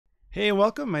Hey and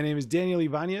welcome. My name is Daniel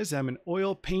Ibanez. I'm an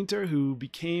oil painter who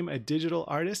became a digital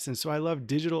artist, and so I love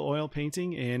digital oil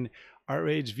painting in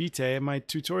Artrage Vitae. My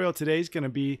tutorial today is going to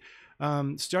be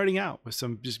starting out with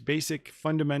some just basic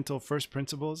fundamental first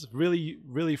principles,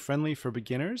 really friendly for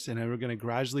beginners, and we're going to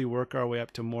gradually work our way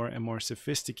up to more and more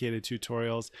sophisticated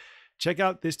tutorials. Check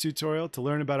out this tutorial to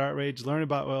learn about Artrage, learn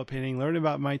about oil painting, learn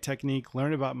about my technique,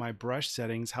 learn about my brush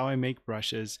settings, how I make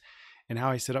brushes, and how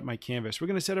I set up my canvas. We're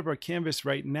going to set up our canvas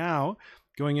right now.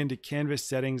 Going into canvas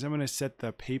settings, I'm going to set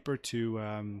the paper to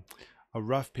a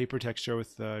rough paper texture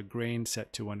with the grain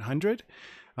set to 100.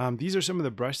 These are some of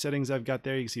the brush settings I've got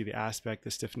there. You can see the aspect,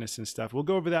 the stiffness and stuff. We'll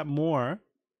go over that more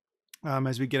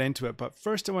as we get into it. But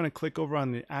first I want to click over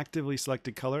on the actively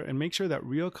selected color and make sure that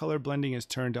real color blending is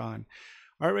turned on.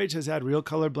 Artrage has had real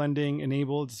color blending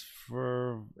enabled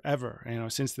forever,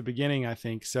 since the beginning, I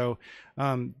think. So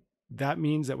that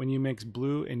means that when you mix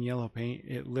blue and yellow paint,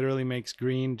 it literally makes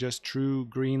green, just true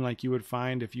green like you would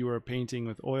find if you were painting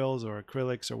with oils or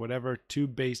acrylics or whatever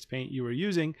tube-based paint you were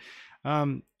using.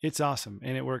 It's awesome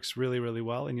and it works really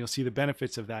well, and you'll see the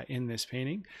benefits of that in this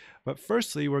painting. But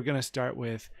firstly, we're going to start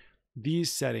with these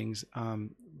settings.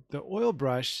 The oil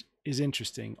brush is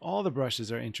interesting. All the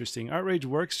brushes are interesting. Artrage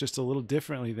works just a little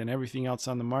differently than everything else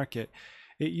on the market.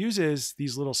 It uses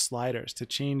these little sliders to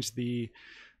change the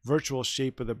virtual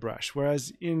shape of the brush,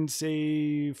 whereas in,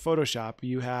 say, Photoshop,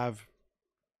 you have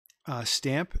a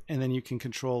stamp and then you can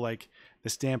control like the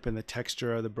stamp and the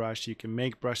texture of the brush. You can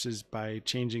make brushes by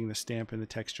changing the stamp and the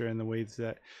texture and the ways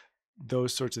that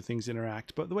those sorts of things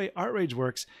interact. But the way Artrage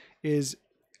works is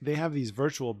they have these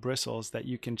virtual bristles that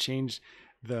you can change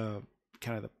the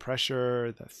kind of the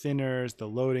pressure, the thinners, the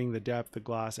loading, the depth, the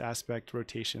gloss, aspect,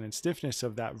 rotation, and stiffness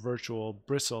of that virtual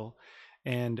bristle.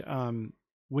 And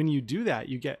when you do that,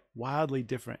 you get wildly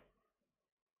different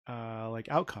like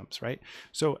outcomes, right?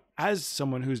 So as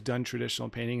someone who's done traditional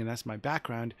painting, and that's my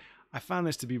background, I found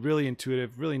this to be really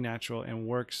intuitive, really natural, and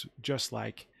works just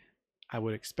like I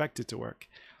would expect it to work.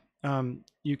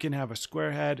 You can have a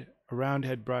square head, a round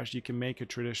head brush. You can make a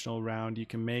traditional round. You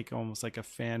can make almost like a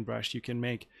fan brush. You can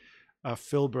make a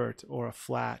filbert or a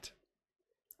flat.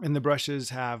 And the brushes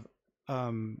have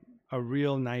a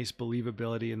real nice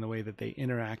believability in the way that they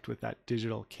interact with that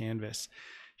digital canvas.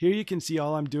 Here you can see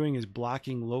all I'm doing is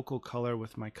blocking local color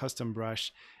with my custom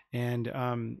brush, and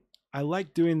I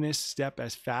like doing this step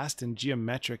as fast and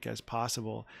geometric as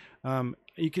possible.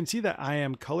 You can see that I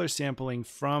am color sampling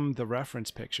from the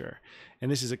reference picture,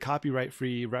 and this is a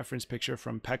copyright-free reference picture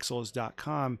from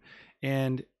pexels.com,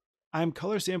 and I'm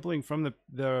color sampling from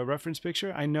the reference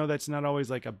picture. I know that's not always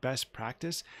like a best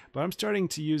practice, but I'm starting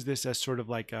to use this as sort of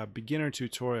like a beginner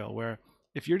tutorial, where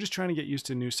if you're just trying to get used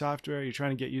to new software, you're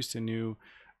trying to get used to new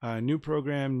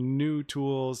program, new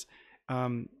tools,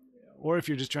 or if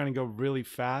you're just trying to go really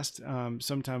fast,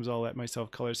 sometimes I'll let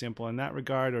myself color sample in that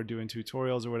regard, or doing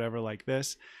tutorials or whatever like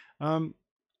this.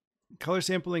 Color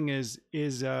sampling is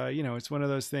it's one of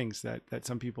those things that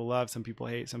some people love, some people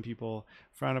hate, some people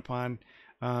frown upon.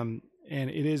 And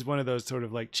it is one of those sort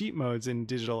of like cheat modes in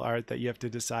digital art that you have to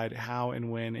decide how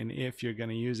and when and if you're going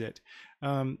to use it.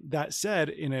 That said,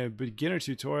 in a beginner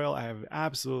tutorial, I have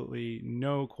absolutely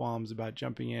no qualms about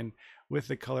jumping in with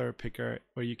the color picker,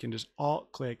 where you can just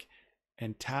alt click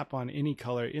and tap on any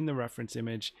color in the reference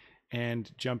image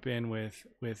and jump in with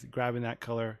grabbing that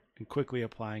color and quickly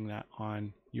applying that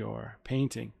on your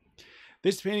painting.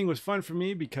 This painting was fun for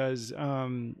me because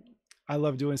I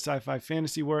love doing sci-fi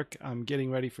fantasy work. I'm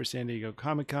getting ready for San Diego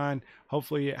Comic-Con.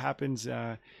 Hopefully it happens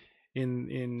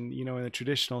in the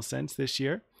traditional sense this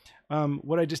year.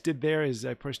 What I just did there is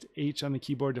I pushed H on the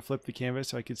keyboard to flip the canvas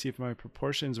so I could see if my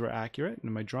proportions were accurate,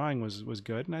 and my drawing was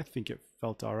good, and I think it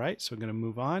felt all right. So I'm going to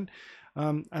move on.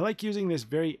 I like using this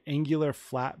very angular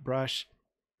flat brush.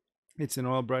 It's an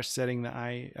oil brush setting that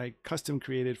I custom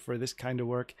created for this kind of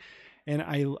work. And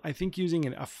I think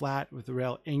using a flat with a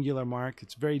real angular mark,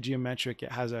 it's very geometric.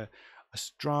 It has a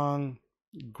strong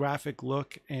graphic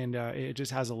look, and it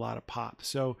just has a lot of pop.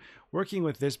 So working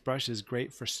with this brush is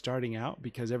great for starting out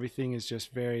because everything is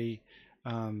just very,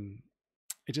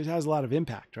 it just has a lot of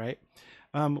impact, right?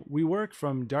 We work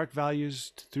from dark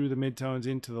values through the midtones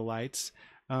into the lights.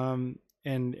 And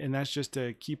that's just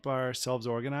to keep ourselves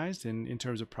organized in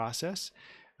terms of process.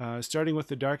 Starting with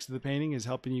the darks of the painting is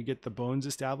helping you get the bones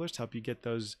established, help you get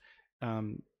those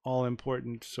all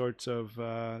important sorts of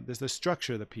the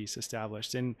structure of the piece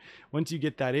established. And once you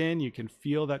get that in, you can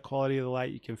feel that quality of the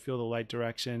light, you can feel the light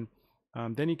direction.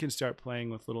 Then you can start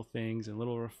playing with little things and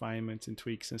little refinements and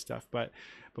tweaks and stuff. But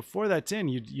before that's in,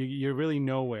 you're really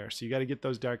nowhere. So you got to get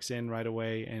those darks in right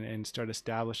away and start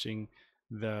establishing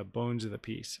the bones of the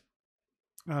piece.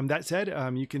 That said,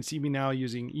 you can see me now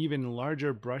using even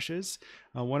larger brushes.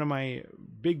 One of my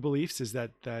big beliefs is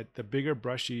that the bigger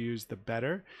brush you use, the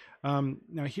better.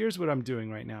 Now here's what I'm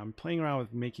doing right now. I'm playing around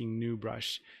with making new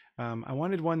brush. I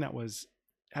wanted one that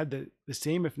had the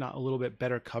same, if not a little bit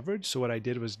better coverage. So what I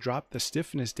did was drop the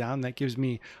stiffness down. That gives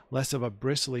me less of a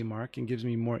bristly mark and gives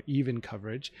me more even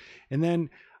coverage. And then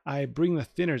I bring the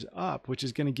thinners up, which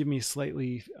is going to give me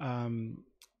slightly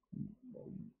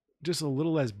just a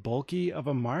little less bulky of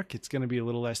a mark. It's going to be a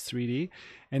little less 3D.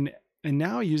 And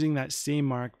now using that same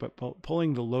mark, but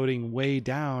pulling the loading way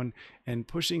down and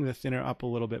pushing the thinner up a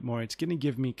little bit more, it's going to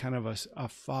give me kind of a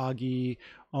foggy,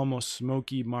 almost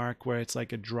smoky mark where it's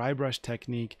like a dry brush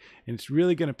technique. And it's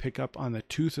really going to pick up on the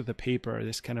tooth of the paper,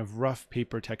 this kind of rough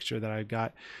paper texture that I've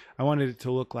got. I wanted it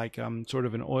to look like sort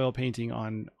of an oil painting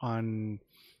on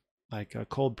like a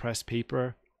cold pressed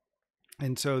paper.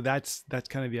 And so that's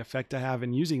kind of the effect I have.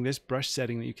 And using this brush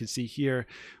setting that you can see here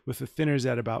with the thinners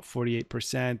at about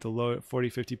 48%, the low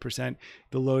 40-50%,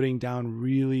 the loading down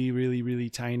really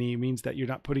tiny means that you're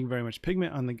not putting very much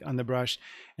pigment on the brush,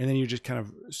 and then you're just kind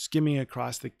of skimming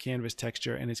across the canvas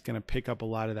texture, and it's going to pick up a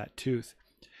lot of that tooth.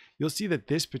 You'll see that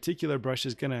this particular brush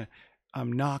is going to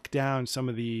knock down some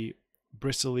of the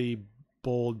bristly,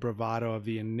 bold bravado of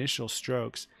the initial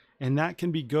strokes. And that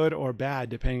can be good or bad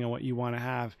depending on what you want to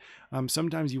have.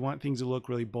 Sometimes you want things to look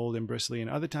really bold and bristly, and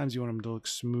other times you want them to look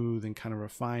smooth and kind of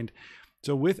refined.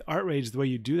 So with Artrage, the way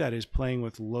you do that is playing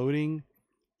with loading,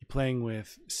 playing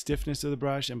with stiffness of the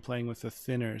brush, and playing with the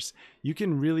thinners. You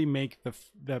can really make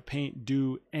the paint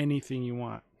do anything you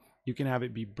want. You can have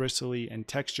it be bristly and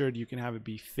textured. You can have it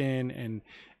be thin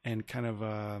and kind of,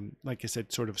 like I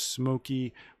said, sort of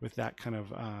smoky with that kind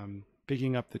of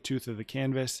picking up the tooth of the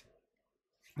canvas.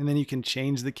 And then you can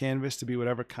change the canvas to be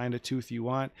whatever kind of tooth you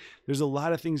want. There's a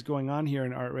lot of things going on here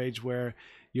in Artrage where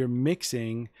you're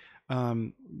mixing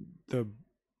the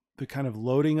kind of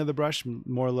loading of the brush,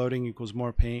 more loading equals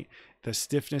more paint, the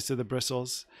stiffness of the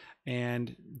bristles,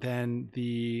 and then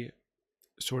the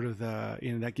sort of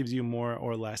that gives you more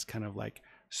or less kind of like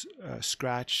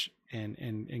scratch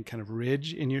and kind of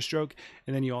ridge in your stroke.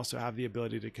 And then you also have the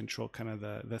ability to control kind of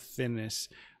the thinness.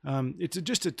 It's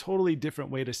just a totally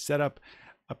different way to set up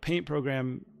a paint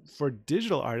program. For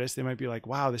digital artists, they might be like,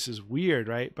 wow, this is weird,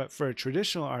 right? But for a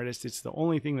traditional artist, it's the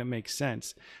only thing that makes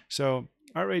sense. So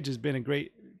Artrage has been a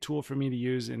great tool for me to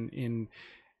use in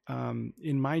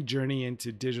my journey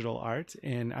into digital art,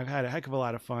 and I've had a heck of a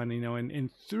lot of fun, and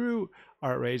through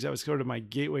Artrage, that was sort of my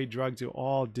gateway drug to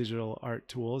all digital art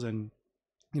tools. And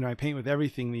I paint with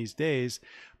everything these days,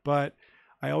 but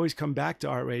I always come back to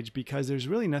Artrage because there's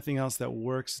really nothing else that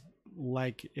works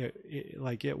like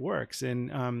it works.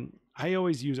 And I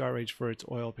always use Artrage for its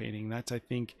oil painting. That's, I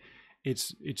think,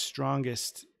 its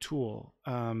strongest tool.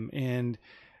 And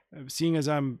seeing as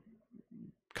I'm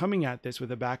coming at this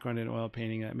with a background in oil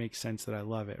painting, that makes sense that I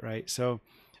love it, right? So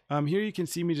here you can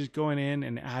see me just going in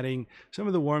and adding some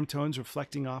of the warm tones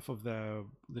reflecting off of the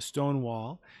stone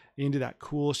wall into that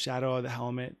cool shadow of the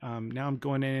helmet. Now I'm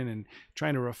going in and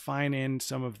trying to refine in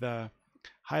some of the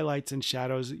highlights and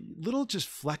shadows, little just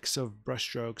flecks of brush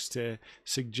strokes to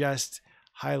suggest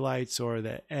highlights or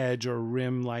the edge or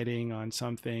rim lighting on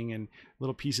something, and a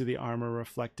little piece of the armor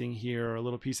reflecting here, or a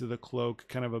little piece of the cloak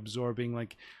kind of absorbing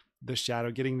like the shadow,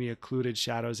 getting the occluded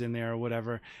shadows in there or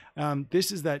whatever.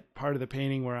 This is that part of the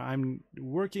painting where I'm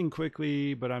working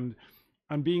quickly, but I'm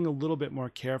being a little bit more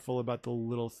careful about the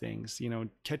little things,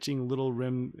 catching little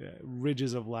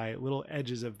ridges of light, little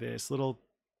edges of this, little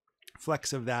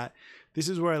flecks of that. This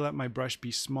is where I let my brush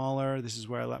be smaller. This is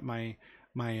where I let my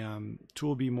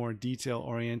tool be more detail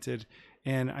oriented.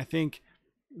 And I think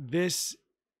this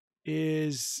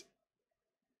is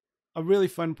a really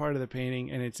fun part of the painting,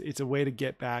 and it's a way to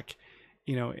get back,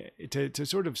 to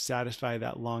sort of satisfy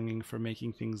that longing for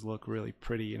making things look really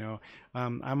pretty.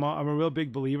 I'm a real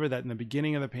big believer that in the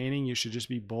beginning of the painting you should just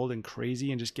be bold and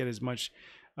crazy and just get as much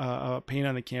paint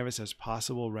on the canvas as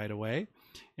possible right away.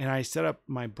 And I set up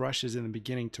my brushes in the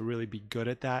beginning to really be good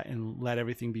at that and let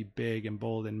everything be big and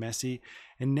bold and messy.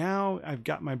 And now I've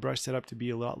got my brush set up to be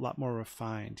a lot more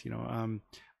refined.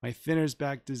 My thinner's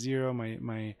back to 0.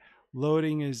 My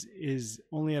loading is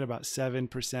only at about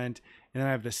 7%, and then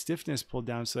I have the stiffness pulled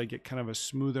down so I get kind of a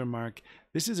smoother mark.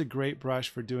 This is a great brush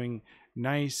for doing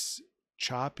nice,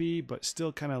 choppy, but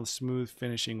still kind of smooth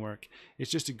finishing work.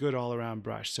 It's just a good all-around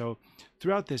brush. So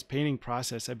throughout this painting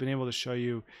process, I've been able to show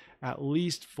you at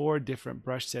least 4 different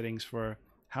brush settings for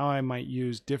how I might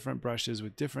use different brushes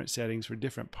with different settings for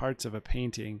different parts of a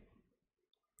painting.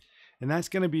 And that's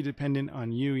going to be dependent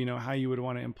on you, how you would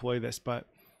want to employ this. But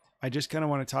I just kind of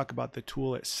want to talk about the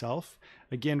tool itself.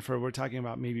 Again, we're talking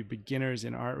about maybe beginners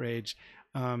in Artrage.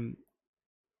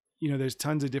 There's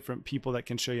tons of different people that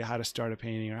can show you how to start a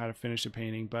painting or how to finish a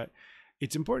painting, but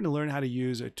it's important to learn how to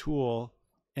use a tool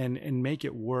and make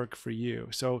it work for you.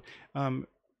 So I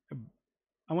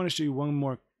want to show you one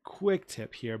more quick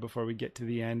tip here before we get to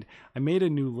the end. I made a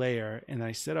new layer and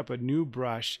I set up a new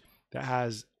brush that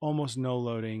has almost no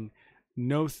loading,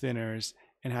 no thinners,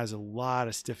 and has a lot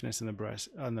of stiffness in the brush.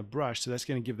 So that's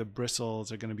going to give the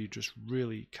bristles are going to be just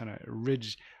really kind of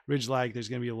ridge-like. There's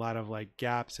going to be a lot of like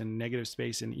gaps and negative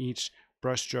space in each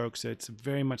brush stroke. So it's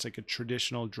very much like a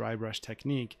traditional dry brush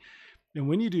technique. And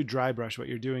when you do dry brush, what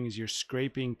you're doing is you're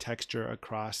scraping texture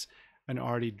across an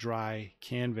already dry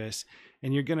canvas,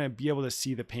 and you're going to be able to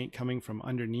see the paint coming from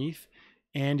underneath,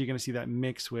 and you're going to see that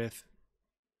mix with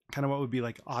kind of what would be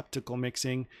like optical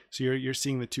mixing. So you're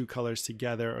seeing the two colors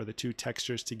together or the two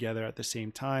textures together at the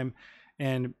same time.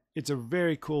 And it's a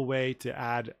very cool way to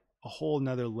add a whole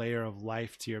nother layer of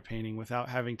life to your painting without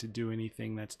having to do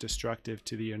anything that's destructive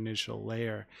to the initial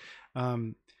layer.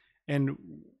 And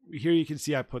here you can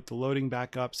see I put the loading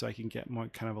back up so I can get more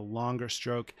kind of a longer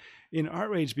stroke. In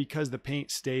Artrage, because the paint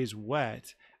stays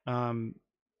wet,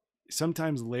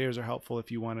 sometimes layers are helpful if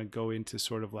you want to go into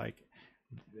sort of like,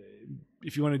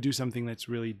 if you want to do something that's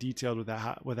really detailed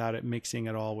without it mixing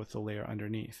at all with the layer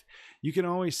underneath. You can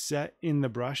always set in the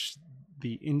brush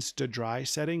the Insta Dry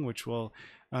setting, which will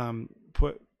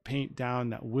put paint down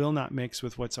that will not mix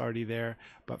with what's already there.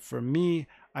 But for me,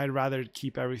 I'd rather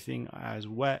keep everything as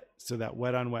wet so that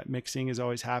wet on wet mixing is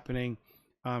always happening.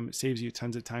 It saves you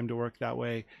tons of time to work that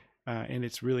way. And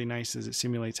it's really nice as it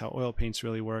simulates how oil paints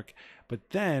really work.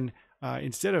 But then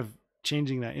instead of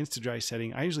changing that Insta-Dry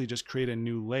setting, I usually just create a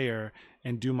new layer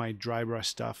and do my dry brush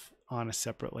stuff on a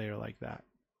separate layer like that.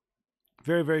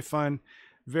 Very, very fun.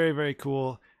 Very, very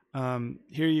cool.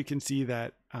 Here you can see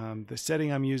that the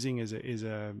setting I'm using is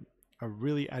a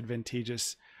really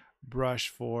advantageous brush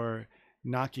for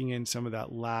knocking in some of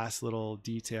that last little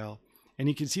detail. And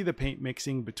you can see the paint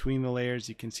mixing between the layers.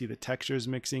 You can see the textures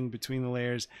mixing between the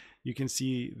layers. You can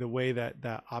see the way that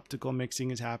that optical mixing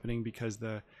is happening because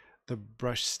the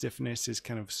brush stiffness is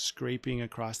kind of scraping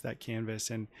across that canvas,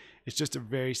 and it's just a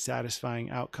very satisfying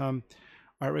outcome.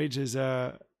 Artrage is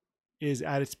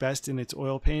at its best in its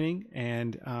oil painting,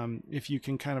 and if you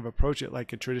can kind of approach it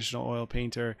like a traditional oil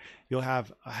painter, you'll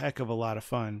have a heck of a lot of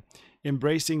fun.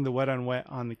 Embracing the wet on wet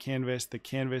on the canvas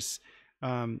is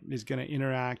going to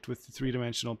interact with the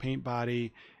three-dimensional paint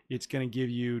body. It's going to give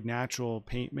you natural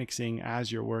paint mixing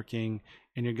as you're working,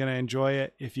 and you're going to enjoy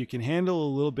it if you can handle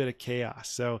a little bit of chaos.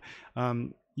 So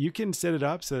you can set it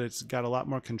up so that it's got a lot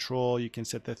more control. You can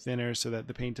set the thinner so that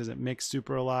the paint doesn't mix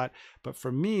super a lot. But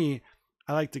for me,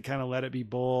 I like to kind of let it be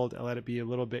bold. I let it be a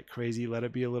little bit crazy, let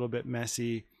it be a little bit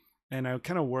messy. And I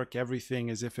kind of work everything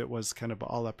as if it was kind of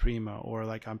alla prima, or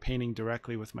like I'm painting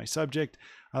directly with my subject.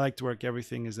 I like to work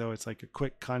everything as though it's like a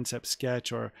quick concept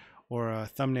sketch or a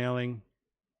thumbnailing,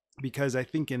 because I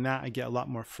think in that I get a lot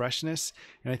more freshness,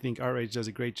 and I think Artrage does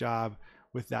a great job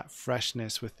with that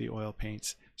freshness with the oil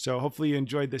paints. So hopefully you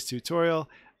enjoyed this tutorial.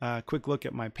 Quick look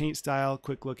at my paint style,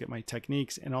 quick look at my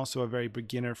techniques, and also a very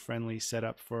beginner friendly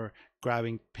setup for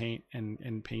grabbing paint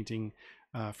and painting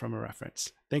from a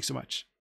reference. Thanks so much.